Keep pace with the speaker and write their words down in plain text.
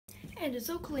And it's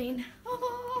so clean.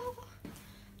 Oh,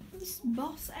 this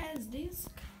boss ass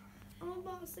disc. I'm a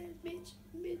boss ass bitch,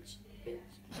 bitch, bitch.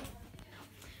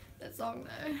 That song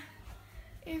though.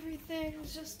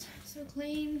 Everything's just so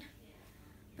clean.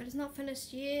 But it's not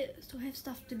finished yet. Still have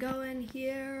stuff to go in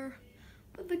here.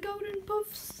 With the golden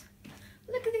puffs.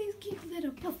 Look at these cute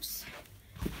little puffs.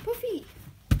 Puffy.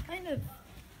 Kind of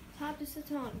hard to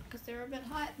sit on because they're a bit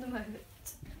high at the moment.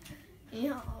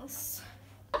 Yes.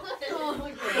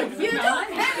 You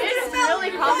don't have to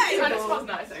really kind of smells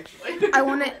nice actually. I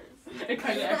want it. It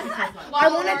kind of actually smells nice. I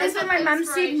wanted this when my mum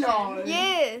said no.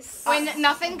 Yes. When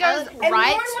nothing goes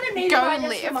right, go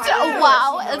left.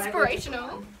 Wow,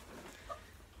 inspirational.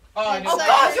 Oh, no. Oh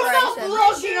God, you're not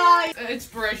vlogging, eyes.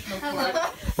 Inspirational quote.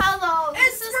 Hello.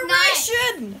 It's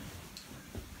inspiration.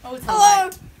 Oh, it's Hello.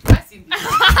 I see these.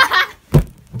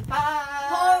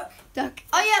 Duck.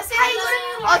 Oh yeah, see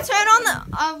I'll turn on the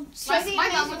show the My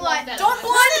mum would love that. Don't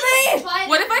blind me.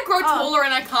 What if I grow taller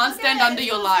and I can't stand under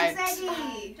your light?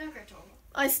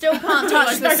 I still can't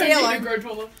touch the ceiling. Grow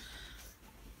taller.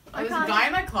 Oh, there's a guy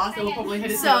in my class that will probably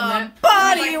hit his head on that.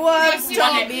 Somebody once He's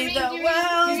told like me the 188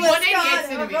 world was gonna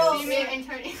centimeters. roll. You mean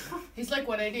Antonio? He's like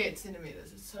 188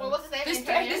 centimeters. It's so... Well, what's his name? This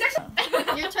Antonio?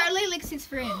 actually... You're totally Lexi's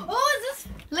friend. Oh, is this?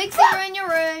 Lexi, you're in your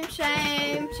room.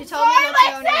 Shame. She told me not to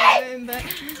go in her room, but.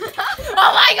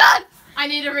 Oh my God! I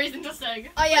need a reason to sing.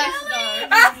 Oh yeah.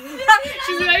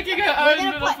 She's making her own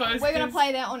little posters. We're gonna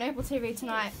play that on Apple TV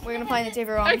tonight. We're gonna play that to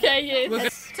everyone. Okay,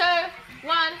 yes. 2,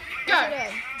 1, go.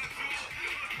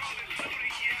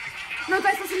 No,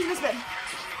 guys, listen to this bit.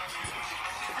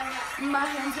 My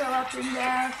hands go up and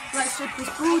down like strippers'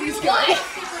 booties go.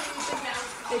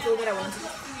 That's all that I wanted.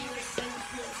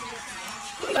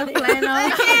 Okay, great.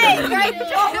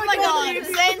 Oh my God,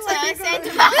 Santa.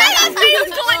 You've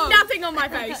got nothing on my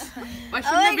face. I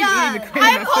shouldn't have been eating the cream.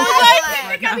 I'm always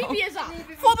the gummy bears up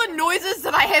for the noises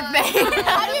that I have made.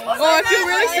 Oh, I feel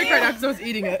really sick right now because I was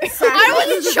eating it. I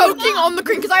was choking on the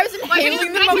cream because I was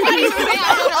inhaling them. I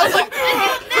was like,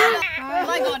 Oh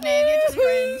my God, Nave, you're just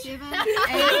cringe.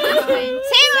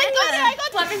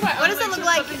 What does it look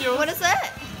like? What is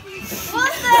that?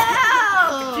 What the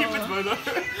hell? Keep it photo.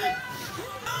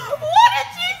 what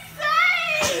did you say?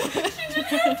 She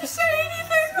didn't have to say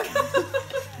anything.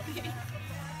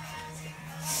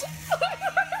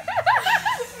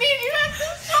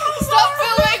 Stop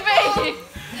filming me!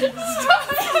 Stop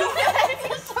filming me!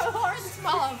 It's so hard to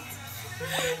smile.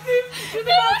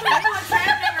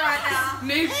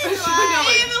 Nave, show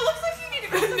Nelly. It looks like you need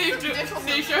to go.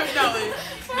 Nave, show Nelly.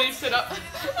 Nave, sit up. What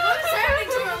is happening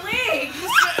to her legs?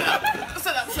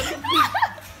 Sit up.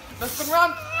 Let's spin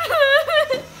around.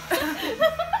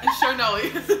 And show Nelly.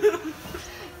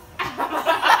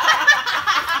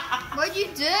 What'd you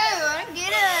do? I don't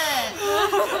get it.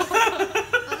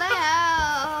 What the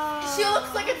hell? She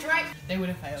looks like a drag. They would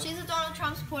have failed. She's a Donald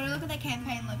Trump supporter. Look at that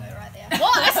campaign logo right there.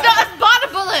 What? It's not. It's butter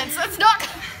bullets. It's not.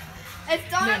 It's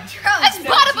Donald Trump. It's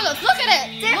butter bullets. Look at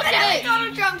it. Look at it.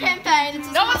 Donald Trump campaign.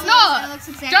 It's No, it's not. It looks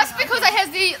exactly Just like because it. it has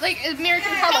the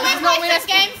American colors we does not play mean some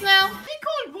games now? They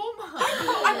called Walmart.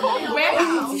 I called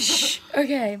warehouse. Shh.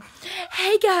 Okay.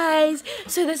 Hey guys.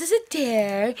 So this is a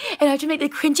dare, and I have to make the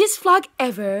cringiest vlog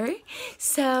ever.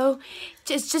 So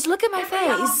just look at my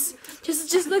face.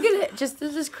 Just look at it. This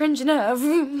is cringe enough.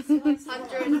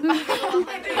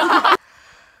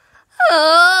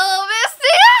 Oh,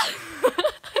 Misty.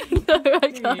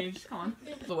 Come on.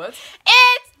 The words.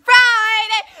 It's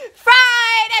Friday.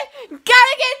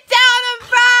 Gotta get down on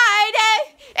Friday.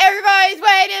 Everybody's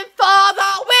waiting for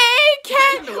the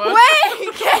weekend.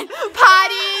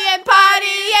 Party and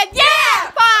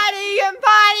yeah.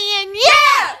 Party and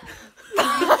yeah.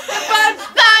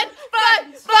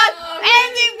 Fun. And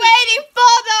be waiting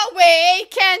for the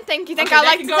weekend. Thank you. Okay, I'd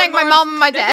like to thank my mom and my dad.